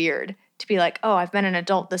really weird to be like, I've been an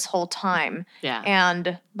adult this whole time. Yeah.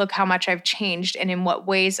 And look how much I've changed and in what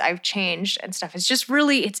ways I've changed and stuff. It's just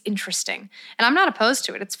really, it's interesting. And I'm not opposed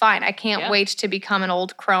to it. It's fine. I can't wait to become an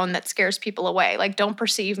old crone that scares people away. Like, don't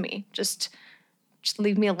perceive me. Just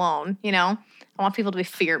leave me alone, I want people to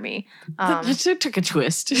fear me. It took a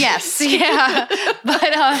twist. Yes, yeah.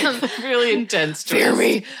 But really intense twist. Fear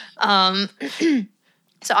me.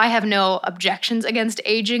 So I have no objections against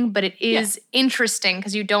aging, but it is interesting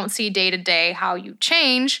because you don't see day to day how you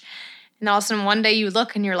change. And all of a sudden one day you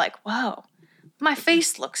look and you're like, whoa, my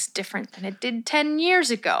face looks different than it did 10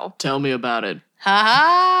 years ago. Tell me about it.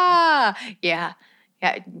 Ha ha. Yeah.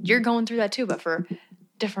 Yeah, you're going through that too, but for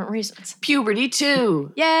different reasons. Puberty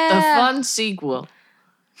 2. Yeah. The fun sequel.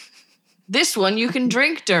 This one you can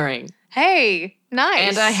drink during. Hey, nice.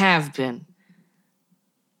 And I have been.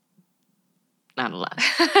 Not a lot.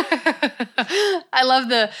 I love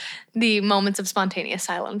the moments of spontaneous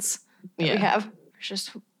silence that we have. It's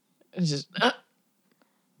just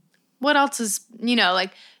what else is,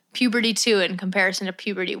 like puberty 2 in comparison to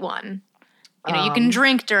puberty 1? You can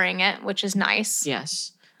drink during it, which is nice.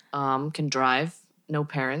 Yes. Can drive. No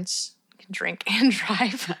parents. You can drink and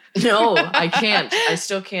drive. No, I can't. I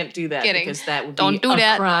still can't do that because that would be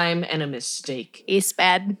a crime and a mistake. It's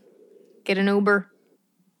bad. Get an Uber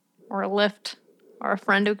or a Lyft or a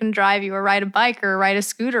friend who can drive you or ride a bike or ride a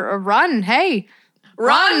scooter or run. Hey,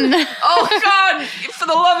 run. Oh, God. For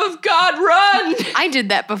the love of God, run. I did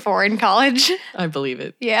that before in college. I believe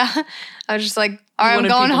it. Yeah. I was just like, all right, I'm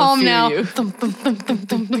going home now.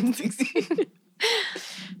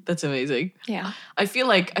 That's amazing. Yeah. I feel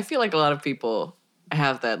like a lot of people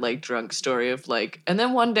have that like drunk story of like, and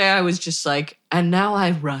then one day I was just like, and now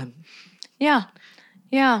I run. Yeah.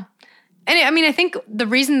 Yeah. And I think the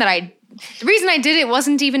reason I did it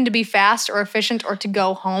wasn't even to be fast or efficient or to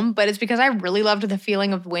go home, but it's because I really loved the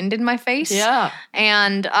feeling of wind in my face. Yeah.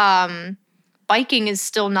 And biking is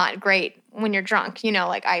still not great when you're drunk.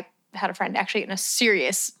 Like I had a friend actually in a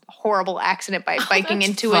serious, horrible accident by biking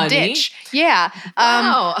into a ditch. Yeah.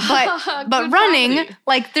 Wow. But running,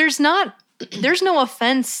 like there's no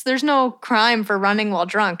offense, there's no crime for running while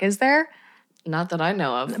drunk, is there? Not that I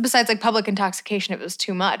know of. Besides like public intoxication, if it was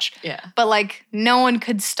too much. Yeah. But like no one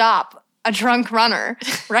could stop a drunk runner,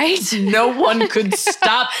 right? No one could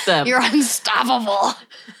stop them. You're unstoppable.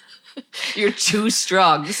 You're too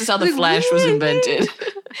strong. This is how the Flash was invented.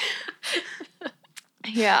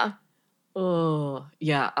 Yeah. Oh,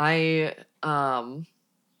 yeah. I don't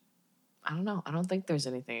know. I don't think there's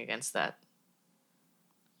anything against that.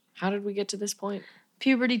 How did we get to this point?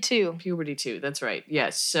 Puberty 2. Puberty 2. That's right.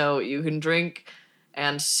 Yes. So you can drink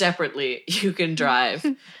and separately you can drive.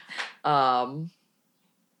 And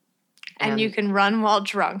you can run while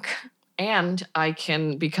drunk. And I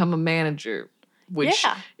can become a manager, which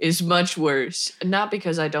is much worse. Not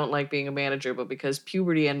because I don't like being a manager, but because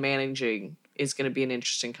puberty and managing is going to be an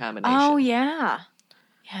interesting combination. Oh, yeah.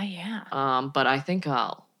 Yeah. But I think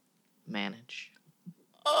I'll manage.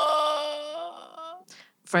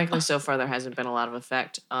 Frankly, so far there hasn't been a lot of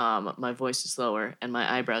effect. My voice is lower and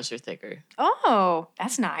my eyebrows are thicker. Oh,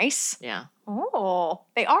 that's nice. Yeah. Oh,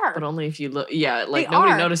 they are. But only if you look. Yeah, like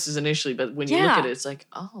nobody notices initially, but when you look at it, it's like,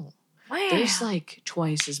 oh, wow. There's like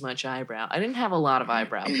twice as much eyebrow. I didn't have a lot of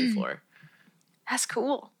eyebrow before. That's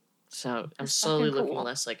cool. So I'm slowly looking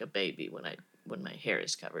less like a baby when my hair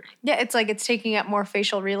is covered. Yeah, it's like it's taking up more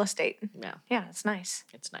facial real estate. Yeah. Yeah, it's nice.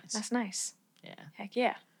 It's nice. That's nice. Yeah. Heck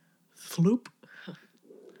yeah. Floop.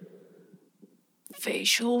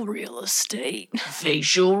 Facial real estate.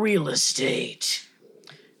 Facial real estate.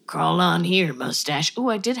 Crawl on here, mustache. Ooh,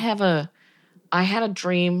 I had a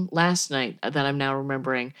dream last night that I'm now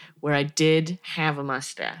remembering where I did have a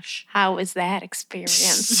mustache. How was that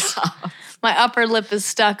experience? My upper lip is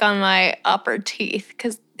stuck on my upper teeth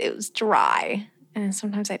because it was dry. And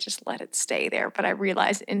sometimes I just let it stay there. But I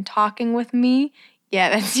realized in talking with me,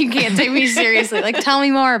 you can't take me seriously. Like, tell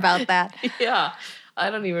me more about that. Yeah. I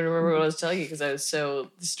don't even remember what I was telling you because I was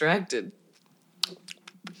so distracted.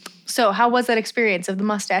 So how was that experience of the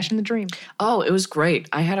mustache and the dream? Oh, it was great.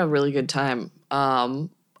 I had a really good time. Yeah.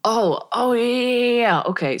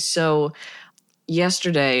 Okay, so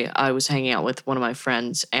yesterday I was hanging out with one of my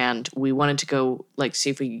friends and we wanted to go like see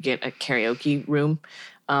if we could get a karaoke room.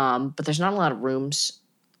 But there's not a lot of rooms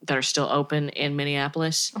that are still open in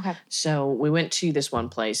Minneapolis. Okay. So we went to this one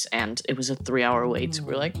place and it was a 3-hour wait. So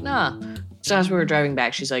we were like, nah. So as we were driving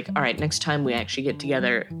back, she's like, all right, next time we actually get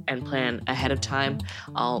together and plan ahead of time,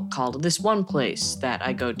 I'll call to this one place that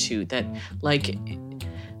I go to that like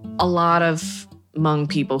a lot of Hmong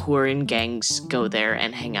people who are in gangs go there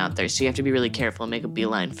and hang out there. So you have to be really careful and make a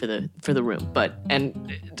beeline for the room.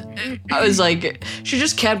 And I was like, she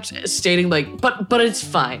just kept stating like, but it's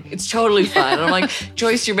fine. It's totally fine. And I'm like,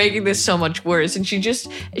 Joyce, you're making this so much worse. And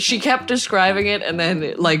she kept describing it and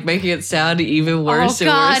then like making it sound even worse and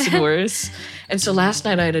worse and worse. And so last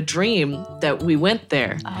night I had a dream that we went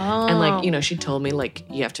there. Oh. And like, you know, she told me like,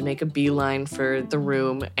 you have to make a beeline for the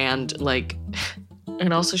room and like...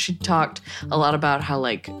 And also she talked a lot about how,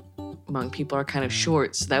 like, Hmong people are kind of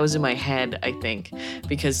short. So that was in my head, I think.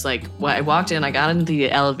 Because, like, when I walked in, I got into the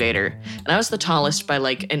elevator. And I was the tallest by,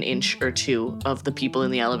 like, an inch or two of the people in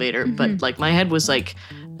the elevator. Mm-hmm. But, like, my head was, like,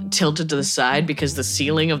 tilted to the side because the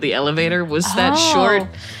ceiling of the elevator was that short.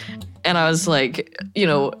 And I was like, you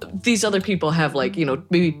know, these other people have like, you know,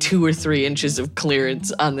 maybe 2 or 3 inches of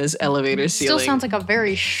clearance on this elevator ceiling. Still sounds like a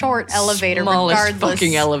very short elevator, Smallest regardless.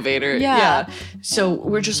 fucking elevator. Yeah. So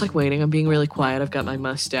we're just like waiting. I'm being really quiet. I've got my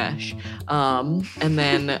mustache. And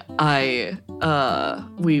then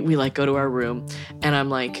we like go to our room and I'm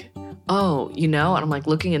like, oh, you know, and I'm like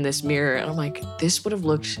looking in this mirror and I'm like, this would have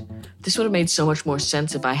made so much more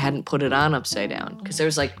sense if I hadn't put it on upside down. Because there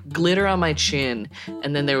was like glitter on my chin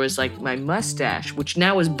and then there was like my mustache, which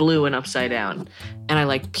now is blue and upside down. And I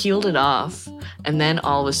like peeled it off and then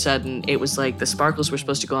all of a sudden it was like the sparkles were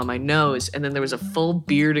supposed to go on my nose and then there was a full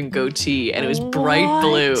beard and goatee and it was bright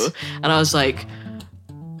blue. And I was like,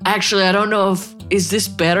 actually, I don't know is this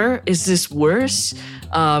better? Is this worse?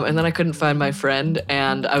 And then I couldn't find my friend,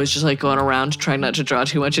 and I was just like going around trying not to draw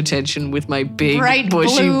too much attention with my big, bright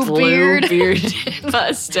bushy blue beard beard.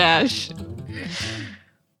 mustache.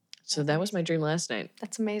 So that was my dream last night.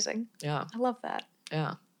 That's amazing. Yeah. I love that.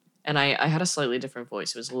 Yeah. And I had a slightly different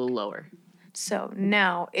voice. It was a little lower. So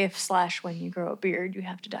now, if/when you grow a beard, you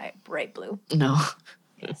have to dye it bright blue. No.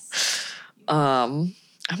 Yes. I'm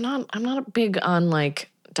not big on like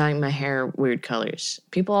dyeing my hair weird colors.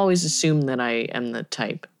 People always assume that I am the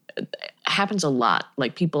type. It happens a lot.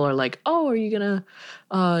 Like people are like, "Oh, are you gonna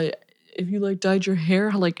if you like dyed your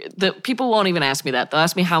hair?" Like the people won't even ask me that. They'll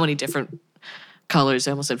ask me how many different colors,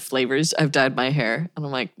 I almost said flavors, I've dyed my hair, and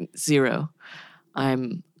I'm like 0.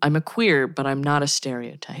 I'm a queer, but I'm not a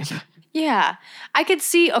stereotype. Yeah. I can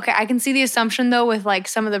see the assumption though with like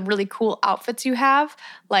some of the really cool outfits you have,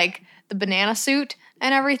 like the banana suit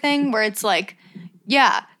and everything, where it's like,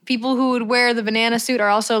 yeah, people who would wear the banana suit are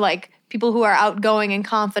also like people who are outgoing and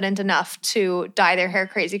confident enough to dye their hair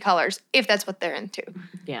crazy colors, if that's what they're into.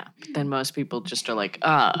 Yeah. Then most people just are like,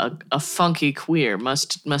 a funky queer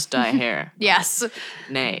must dye hair. Yes.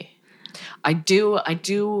 Nay. I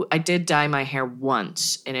did dye my hair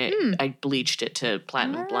once, and I bleached it to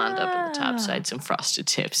platinum blonde up on the top side, some frosted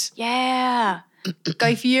tips. Yeah.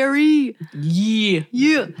 Guy Fieri. Yeah.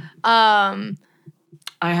 Yeah.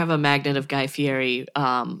 I have a magnet of Guy Fieri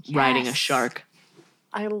riding a shark.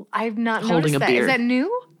 I've not holding noticed a that. beer. Is that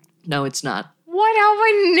new? No, it's not. What have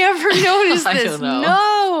I never noticed I this? don't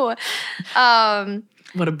know. No.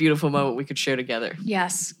 What a beautiful moment we could share together.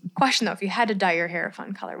 Yes. Question though, if you had to dye your hair a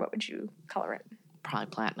fun color, what would you color it? Probably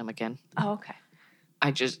platinum again. Oh, okay.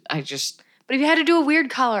 I just. But if you had to do a weird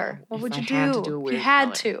color, what would you do? Had to do a weird if you had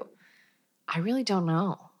color. to. I really don't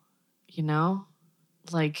know. You know?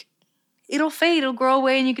 Like. It'll fade, it'll grow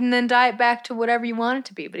away, and you can then dye it back to whatever you want it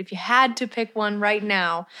to be. But if you had to pick one right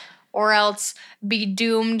now, or else be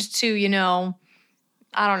doomed to, you know,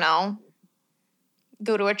 I don't know,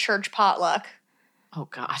 go to a church potluck. Oh,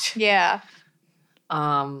 God. Yeah.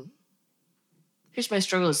 Here's my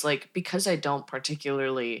struggle is like, because I don't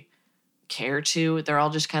particularly care to, they're all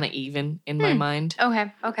just kind of even in my mind.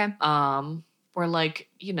 Okay. Where like,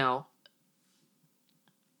 you know,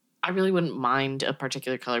 I really wouldn't mind a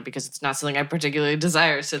particular color because it's not something I particularly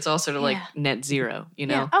desire. So it's all sort of like net zero, you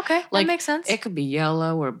know? Yeah. Okay, like, that makes sense. It could be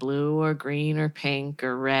yellow or blue or green or pink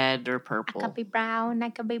or red or purple. I could be brown,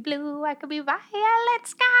 I could be blue, I could be violet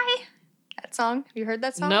sky. That song? Have you heard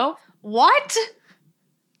that song? No. What?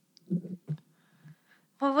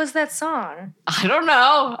 What was that song? I don't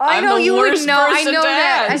know. I know you would know. I know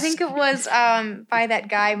that. I ask. think it was by that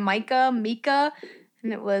guy Mika,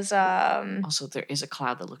 And it was Also, there is a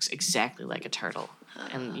cloud that looks exactly like a turtle,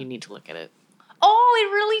 and you need to look at it. Oh, it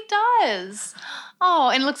really does. Oh,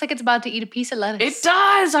 and it looks like it's about to eat a piece of lettuce. It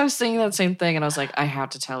does! I was thinking that same thing, and I was like, I have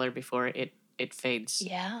to tell her before it fades.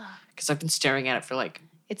 Yeah. Because I've been staring at it for like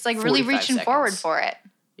It's like really 45 reaching seconds. forward for it.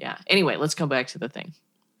 Yeah. Anyway, let's come back to the thing.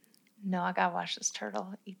 No, I gotta watch this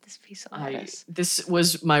turtle eat this piece of lettuce. This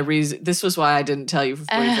was my reason. This was why I didn't tell you for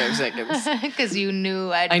 45 seconds. Because you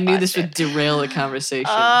knew I knew this would derail the conversation.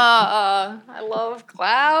 I love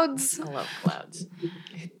clouds. I love clouds.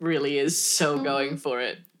 It really is so going for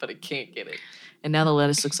it, but it can't get it. And now the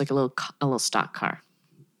lettuce looks like a little stock car.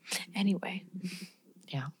 Anyway.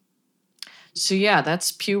 Yeah. So yeah,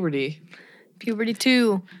 that's puberty. Puberty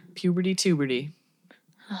 2. Puberty tuberty.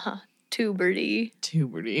 Tuberty.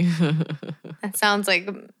 Tuberty. That sounds like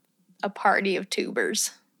a party of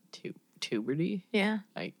tubers. Tuberty? Yeah.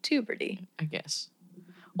 Tuberty. I guess.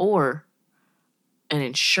 Or an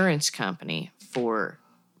insurance company for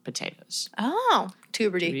potatoes. Oh,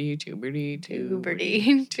 tuberty.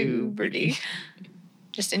 Tuberty.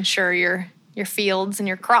 Just insure your fields and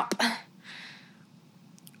your crop.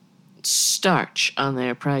 Starch on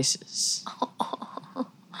their prices.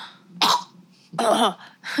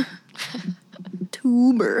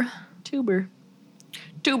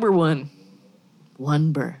 Tuber one.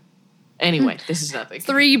 One burr. Anyway, this is nothing.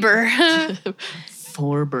 3 burr.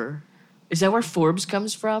 4 burr. Is that where Forbes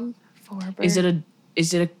comes from? 4 burr.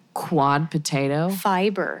 Is it a quad potato?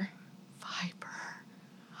 Fiber.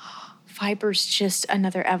 Fiber's just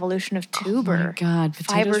another evolution of tuber. Oh my God.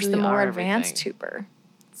 Potatoes Fiber's really the more are advanced everything. tuber.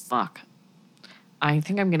 Fuck. I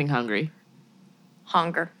think I'm getting hungry.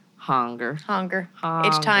 Hunger.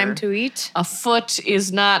 It's time to eat. A foot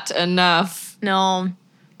is not enough. No,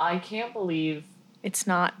 I can't believe. it's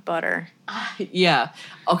not butter. Yeah.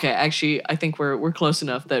 Okay. Actually, I think we're close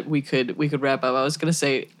enough that we could wrap up. I was gonna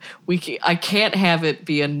say I can't have it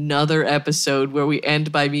be another episode where we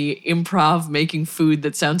end by me improv making food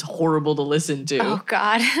that sounds horrible to listen to. Oh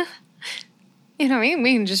God. We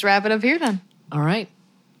can just wrap it up here then. All right.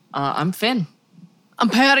 I'm Finn. I'm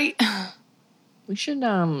Patty. We should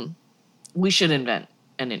invent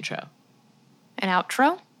an intro, An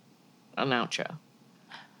outro. an outro.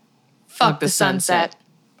 Fuck the sunset.